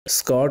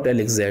Scott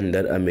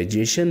Alexander, a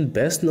magician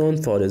best known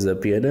for his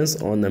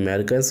appearance on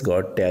America's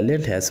Got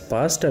Talent, has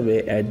passed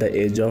away at the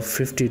age of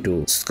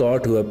 52.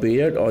 Scott, who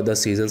appeared on the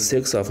season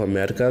 6 of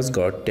America's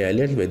Got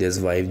Talent with his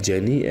wife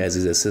Jenny as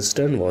his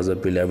assistant, was a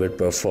beloved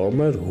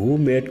performer who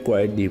made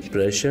quite the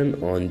impression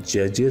on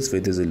judges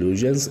with his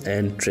illusions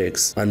and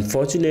tricks.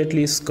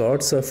 Unfortunately,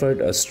 Scott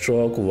suffered a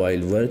stroke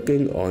while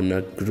working on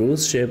a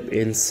cruise ship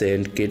in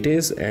St.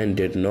 Kitts and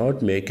did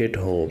not make it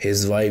home.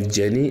 His wife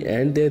Jenny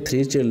and their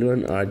 3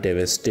 children are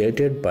devastated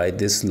by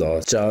this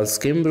loss. Charles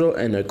Kimbrough,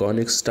 an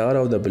iconic star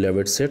of the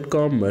beloved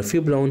sitcom Murphy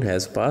Brown,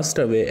 has passed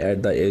away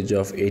at the age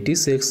of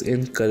 86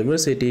 in Culver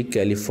City,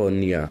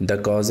 California. The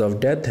cause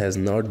of death has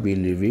not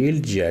been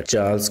revealed yet.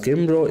 Charles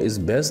Kimbrough is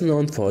best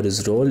known for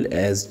his role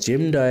as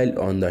Jim Dial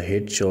on the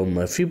hit show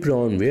Murphy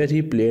Brown, where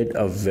he played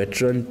a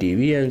veteran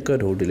TV anchor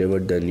who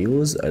delivered the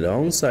news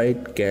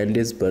alongside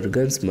Candice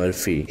Bergen's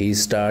Murphy. He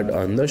starred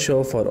on the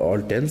show for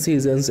all 10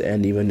 seasons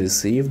and even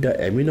received an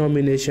Emmy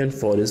nomination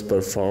for his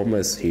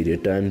performance. He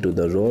returned to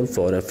the role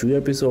for a few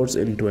episodes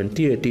in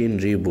 2018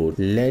 reboot.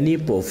 Lanny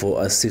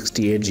Poffo, a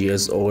 68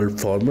 years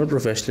old former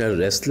professional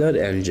wrestler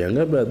and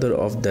younger brother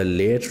of the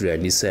late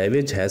Randy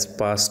Savage, has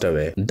passed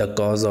away. The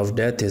cause of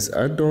death is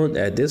unknown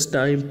at this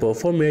time.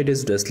 Poffo made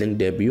his wrestling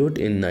debut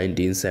in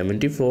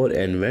 1974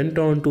 and went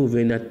on to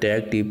win a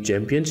tag team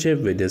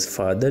championship with his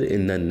father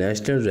in the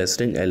National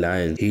Wrestling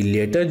Alliance. He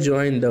later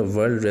joined the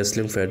World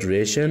Wrestling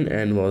Federation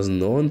and was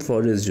known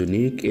for his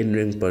unique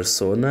in-ring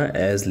persona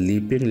as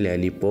Leaping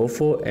Lanny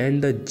Poffo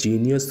and the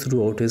Genius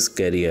throughout his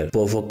career.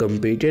 Poffo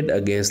competed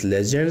against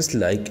legends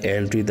like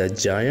Andre the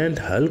Giant,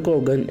 Hulk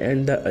Hogan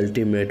and the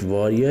Ultimate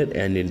Warrior,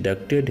 and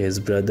inducted his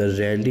brother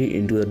Randy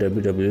into the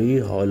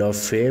WWE Hall of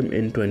Fame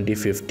in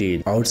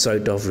 2015.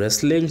 Outside of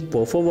wrestling,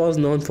 Poffo was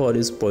known for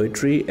his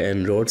poetry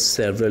and wrote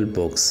several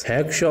books.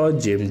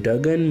 Hackshaw Jim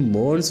Duggan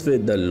mourns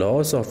with the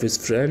loss of his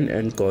friend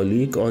and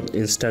colleague on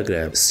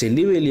Instagram.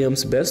 Cindy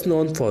Williams, best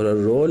known for her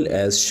role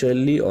as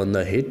Shirley on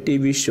the hit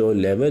TV show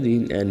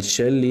Labyrinth, and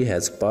Shirley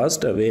has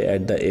passed away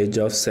at the age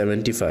of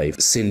 75.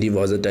 Cindy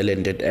was a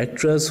talented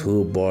actress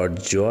who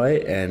brought joy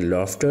and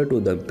laughter to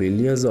the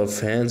millions of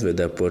fans with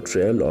the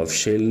portrayal of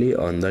Shirley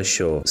on the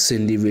show.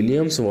 Cindy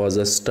Williams was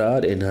a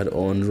star in her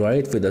own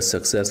right with a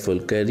successful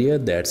career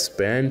that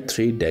spanned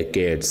 3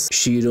 decades.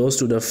 She rose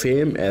to the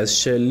fame as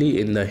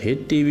Shirley in the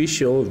hit TV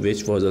show,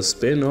 which was a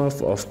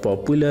spin-off of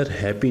popular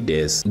Happy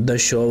Days. The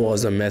show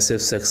was a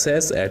massive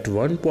success, at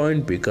one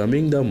point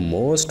becoming the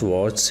most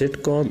watched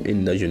sitcom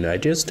in the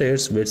United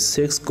States with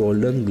 6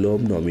 Golden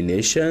Globe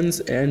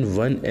nominations and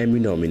 1 Emmy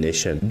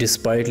nomination.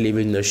 Despite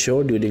leaving the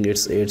show during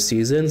its 8th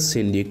season,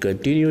 Cindy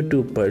continued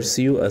to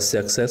pursue a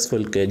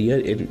successful career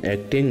in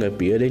acting,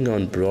 appearing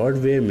on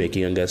Broadway,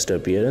 making a guest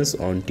appearance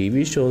on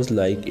TV shows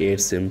like 8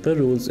 Simple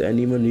Rules, and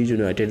even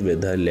reunited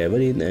with her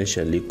Labyrinth and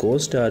Shirley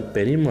co-star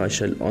Penny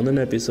Marshall on an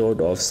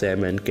episode of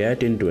Sam and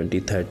Cat in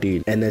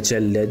 2013.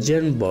 NHL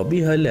legend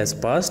Bobby Hull has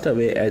passed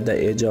away at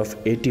the age of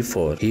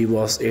 84. He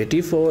was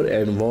 84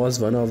 and was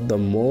one of the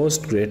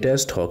most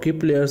greatest hockey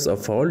players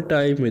of all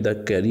time, with a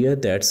career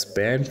that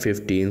spanned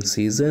 15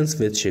 seasons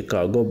with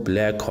Chicago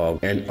Blackhawks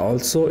and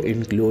also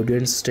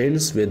included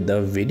stints with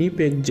the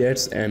Winnipeg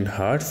Jets and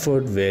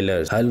Hartford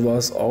Whalers. Hull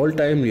was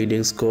all-time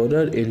leading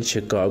scorer in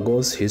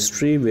Chicago's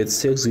history with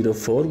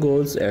 604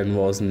 goals and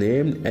was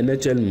named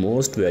NHL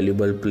Most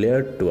Valuable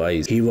Player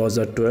twice. He was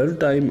a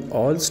 12-time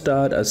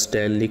All-Star, a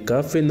Stanley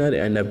Cup winner,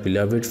 and a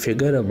beloved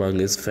figure among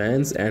his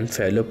fans and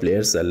fellow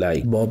players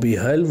alike. Bobby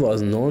Hull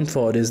was known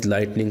for his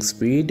lightning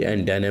speed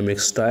and dynamic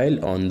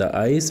style on the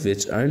ice,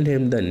 which earned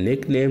him the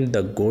nickname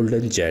the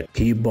Golden Jet.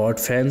 He brought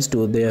fans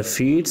to their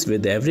feet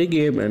with every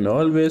game and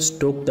always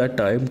took the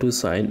time to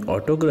sign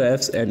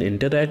autographs and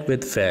interact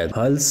with fans.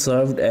 Hull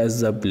served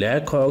as the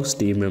Blackhawks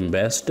team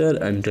ambassador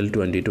until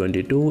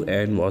 2022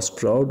 and was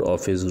proud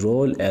of his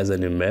role as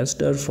an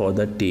ambassador for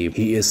the team.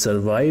 He is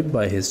survived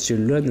by his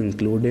children,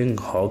 including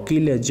hockey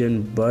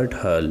legend Burt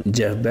Hull.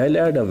 Jeff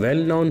Ballard, a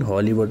well-known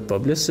Hollywood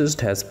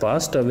publicist, has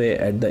passed away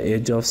at the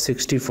age of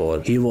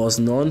 64. He was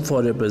known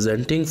for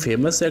representing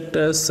famous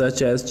actors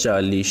such as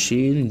Charlie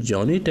Sheen,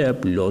 Johnny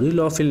Depp, Lori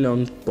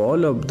Loughlin,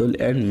 Paul Abdul,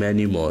 and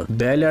many more.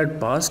 Ballard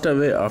passed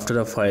away after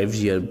a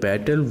 5-year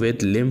battle with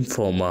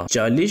lymphoma.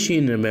 Charlie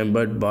Sheen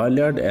remembered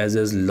Ballard as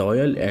his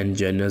loyal and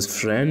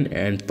generous friend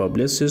and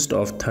publicist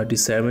of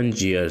 37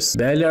 years.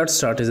 Ballard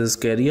started his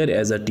career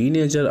as a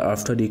teenager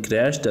after he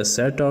crashed the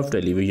set of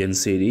television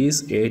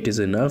series 8 is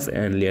Enough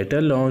and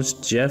later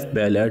launched Jeff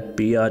Ballard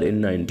PR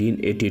in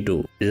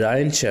 1982.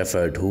 Ryan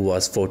Shepard, who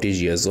was 40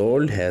 years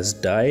old, has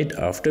died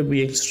after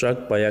being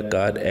struck by a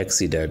car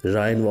accident.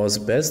 Ryan was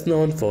best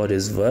known for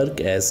his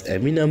work as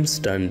Eminem's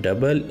stunt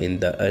double in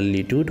the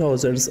early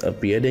 2000s,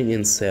 appearing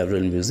in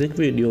several music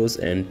videos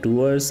and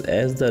tours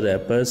as the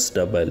rapper's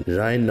double.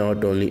 Ryan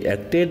not only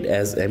acted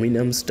as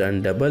Eminem's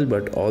stunt double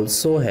but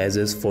also has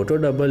his photo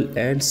double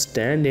and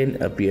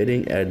stand-in,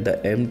 appearing at the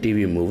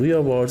MTV Movie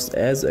Awards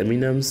as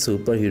Eminem's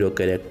superhero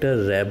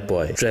character Rap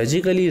Boy.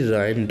 Tragically,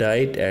 Ryan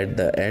died at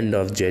the end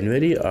of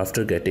January body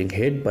after getting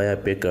hit by a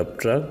pickup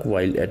truck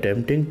while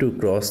attempting to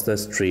cross the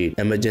street.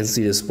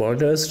 Emergency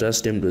responders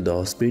rushed him to the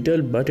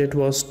hospital, but it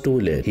was too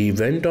late. He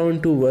went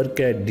on to work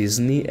at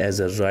Disney as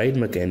a ride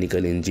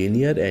mechanical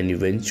engineer and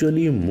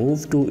eventually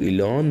moved to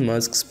Elon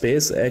Musk's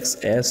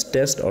SpaceX as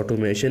test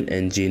automation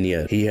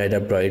engineer. He had a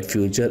bright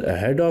future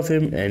ahead of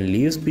him and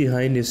leaves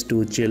behind his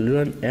 2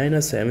 children and a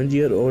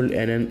 7-year-old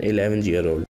and an 11-year-old.